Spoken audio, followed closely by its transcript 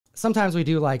sometimes we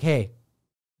do like, hey,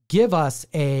 give us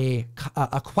a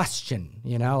question,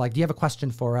 you know, like, do you have a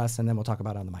question for us? And then we'll talk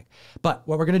about it on the mic. But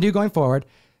what we're going to do going forward,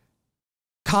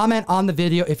 comment on the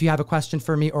video if you have a question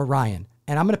for me or Ryan.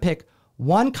 And I'm going to pick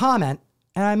one comment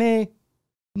and I may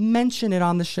mention it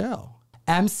on the show.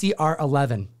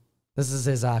 MCR11. This is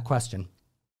his question.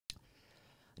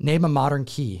 Name a modern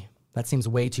key that seems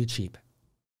way too cheap.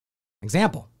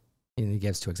 Example. He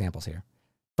gives 2 examples here.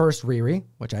 First, Riri,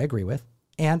 which I agree with,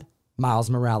 and Miles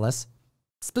Morales,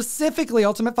 specifically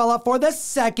Ultimate Fallout 4, the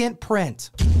second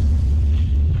print.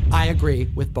 I agree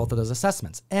with both of those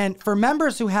assessments. And for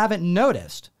members who haven't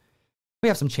noticed, we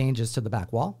have some changes to the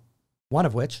back wall, one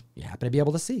of which you happen to be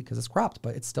able to see because it's cropped,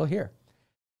 but it's still here.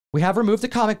 We have removed a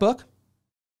comic book.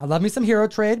 I love me some Hero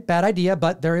Trade, bad idea,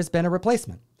 but there has been a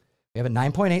replacement. We have a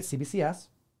 9.8 CBCS,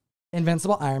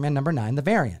 Invincible Iron Man #9, the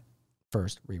variant.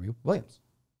 First, Riri Williams.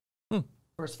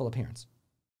 First full appearance.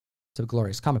 It's a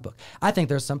glorious comic book. I think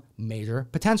there's some major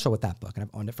potential with that book, and I've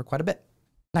owned it for quite a bit.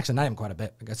 Actually, not even quite a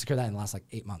bit. I secured that in the last like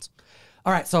 8 months.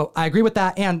 All right, so I agree with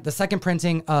that. And the second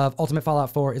printing of Ultimate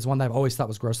Fallout 4 is one that I've always thought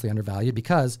was grossly undervalued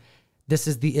because this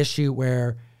is the issue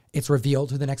where it's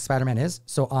revealed who the next Spider-Man is.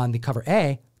 So on the cover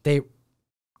A, they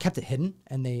kept it hidden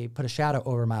and they put a shadow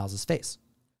over Miles' face.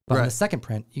 But on the second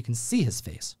print, you can see his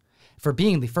face. For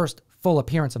being the first full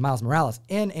appearance of Miles Morales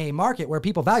in a market where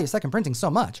people value second printing so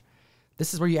much,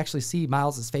 this is where you actually see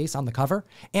Miles' face on the cover.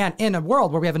 And in a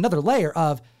world where we have another layer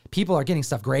of people are getting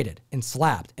stuff graded and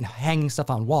slabbed and hanging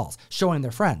stuff on walls, showing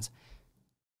their friends.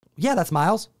 Yeah, that's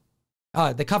Miles.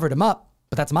 They covered him up,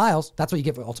 but that's Miles. That's what you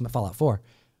get with Ultimate Fallout 4.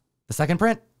 The second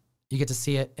print, you get to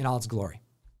see it in all its glory.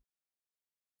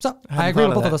 So I agree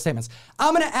with both of those statements.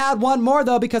 I'm going to add one more,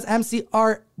 though, because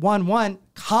MCR11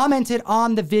 commented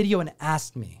on the video and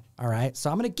asked me. All right, so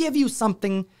I'm going to give you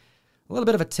something, a little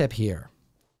bit of a tip here.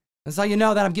 That's how you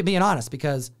know that I'm being honest,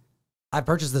 because I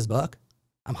purchased this book.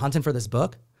 I'm hunting for this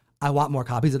book. I want more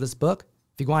copies of this book.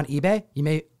 If you go on eBay, you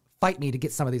may fight me to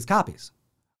get some of these copies.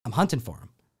 I'm hunting for them,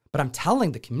 but I'm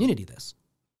telling the community this.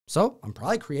 So I'm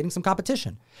probably creating some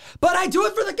competition, but I do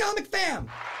it for the comic fam.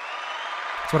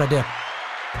 That's what I do.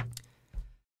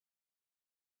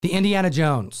 The Indiana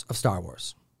Jones of Star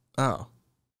Wars. Oh,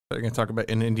 they're going to talk about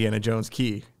an Indiana Jones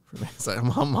key. It's like, I'm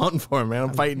hunting for him, man.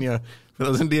 I'm fighting you for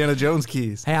those Indiana Jones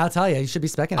keys. Hey, I'll tell you, you should be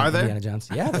specking on Indiana Jones.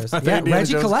 Yeah, there's.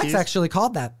 Reggie Collects actually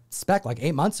called that spec like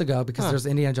 8 months ago because there's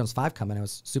Indiana Jones 5 coming. It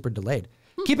was super delayed.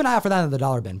 Keep an eye out for that in the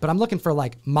dollar bin. But I'm looking for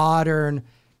like modern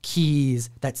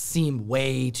keys that seem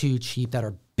way too cheap that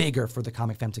are bigger for the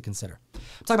comic fam to consider.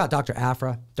 I'm talking about Dr.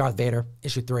 Aphra, Darth Vader,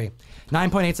 issue 3.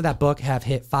 9.8s of that book have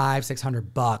hit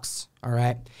 $500-600. All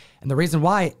right. And the reason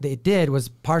why they did was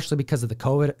partially because of the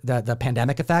COVID, the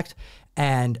pandemic effect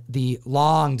and the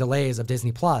long delays of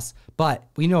Disney Plus. But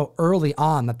we know early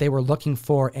on that they were looking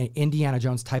for an Indiana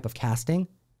Jones type of casting.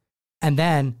 And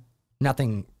then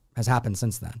nothing has happened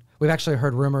since then. We've actually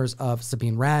heard rumors of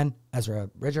Sabine Wren, Ezra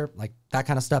Bridger, like that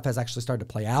kind of stuff has actually started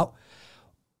to play out.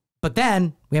 But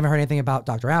then we haven't heard anything about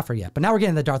Dr. Aphra yet. But now we're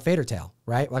getting the Darth Vader tale,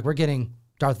 right? Like we're getting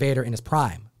Darth Vader in his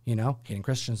prime, you know, hating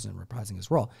Christians and reprising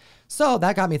his role. So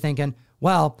that got me thinking,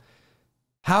 well,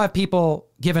 how have people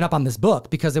given up on this book?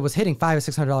 Because it was hitting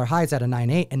 $500-600 highs at a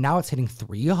 9.8 and now it's hitting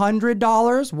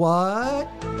 $300. What?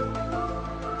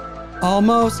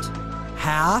 Almost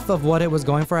half of what it was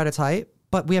going for at its height.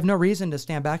 But we have no reason to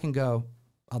stand back and go,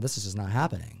 oh, this is just not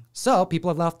happening. So people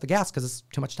have left the gas because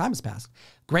too much time has passed.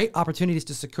 Great opportunities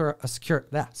to secure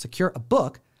a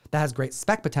book that has great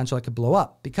spec potential that could blow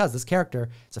up because this character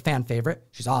is a fan favorite.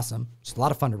 She's awesome. She's a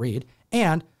lot of fun to read.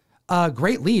 And a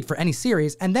great lead for any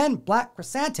series. And then Black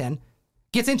Chrysanthemum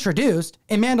gets introduced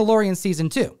in Mandalorian Season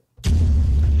 2.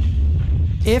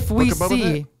 If we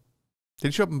see... Did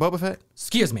he show up in Boba Fett?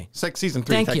 Excuse me. It's like Season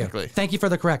 3, technically. Thank you for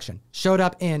the correction. Showed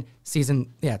up in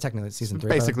season... Yeah, technically Season 3.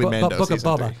 Basically Mando, Book of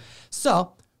Boba. 3.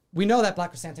 So... we know that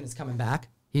Black Chrysanthemum is coming back.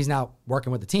 He's now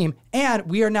working with the team. And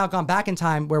we are now gone back in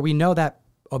time where we know that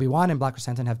Obi-Wan and Black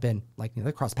Chrysanthemum have been, like, you know,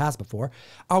 they crossed paths before.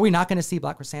 Are we not going to see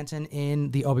Black Chrysanthemum in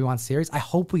the Obi-Wan series? I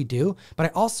hope we do. But I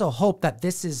also hope that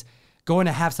this is going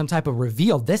to have some type of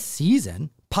reveal this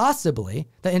season, possibly,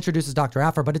 that introduces Dr.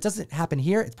 Aphra. But it doesn't happen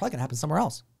here. It's probably going to happen somewhere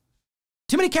else.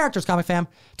 Too many characters, comic fam.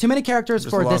 Too many characters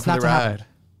for this not to happen.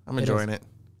 I'm enjoying it.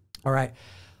 All right.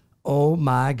 Oh,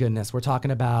 my goodness. We're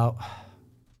talking about...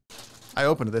 I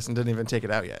opened this and didn't even take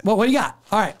it out yet. Well, what do you got?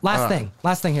 All right, last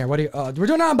thing here. What do you? We're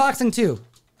doing an unboxing too.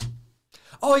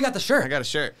 Oh, you got the shirt. I got a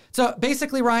shirt. So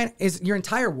basically, Ryan, is your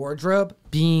entire wardrobe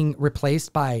being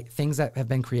replaced by things that have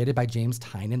been created by James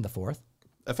Tynion IV?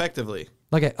 Effectively.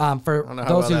 Look at for I don't know those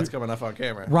how well that's coming up on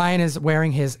camera. Ryan is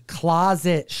wearing his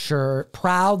closet shirt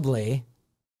proudly.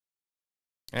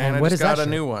 And I what just is that got a shirt?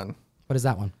 new one. What is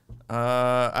that one?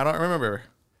 I don't remember.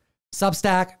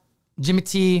 Substack, Jimmy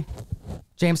T,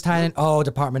 James Tynan. Oh,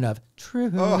 Department of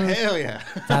Truth. Oh, hell yeah.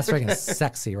 That's freaking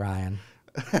sexy, Ryan.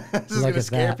 This is Look going to at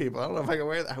scare that. people. I don't know if I can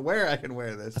wear that. Where I can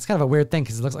wear this. That's kind of a weird thing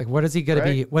because it looks like what is he gonna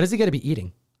be? Right? What is he gonna be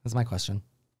eating? That's my question.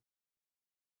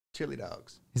 Chili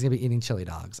dogs. He's gonna be eating chili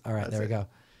dogs. All right, That's there we it. go.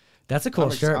 That's a cool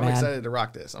shirt, I'm man. excited to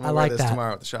rock this. I'm I going to like wear this that.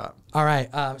 tomorrow at the shop. All right,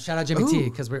 shout out Jimmy T Ooh.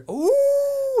 because we're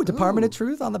Department of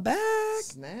Truth on the back.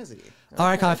 Snazzy. All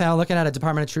right, Comic Fan, I'm looking at a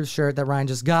Department of Truth shirt that Ryan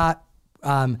just got.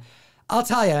 I'll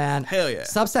tell you, man. Hell yeah.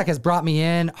 Substack has brought me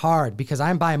in hard because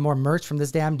I'm buying more merch from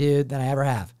this damn dude than I ever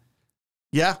have.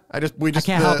 Yeah, I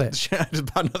can't help it. I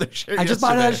just bought another shirt. I just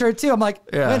bought another shirt too. I'm like,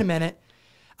 Yeah. wait a minute.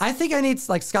 I think I need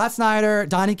like Scott Snyder,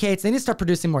 Donnie Cates. They need to start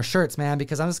producing more shirts, man,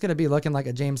 because I'm just gonna be looking like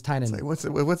a James Tynan. Like, what's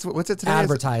it today?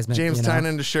 Advertisement, James you know?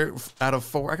 Tynan the shirt out of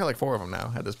 4. I got like 4 of them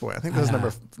now at this point. I think this is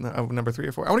number 3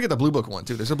 or 4. I want to get the Blue Book one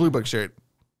too. There's a Blue Book shirt.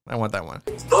 I want that one.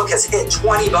 Book has hit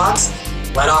 $20.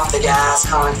 Let off the gas,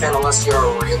 Comic Fan, unless you're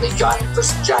really gunning for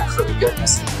some jackfruit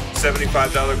goodness.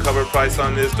 $75 cover price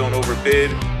on this. Don't overbid.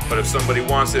 But if somebody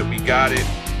wants it, we got it.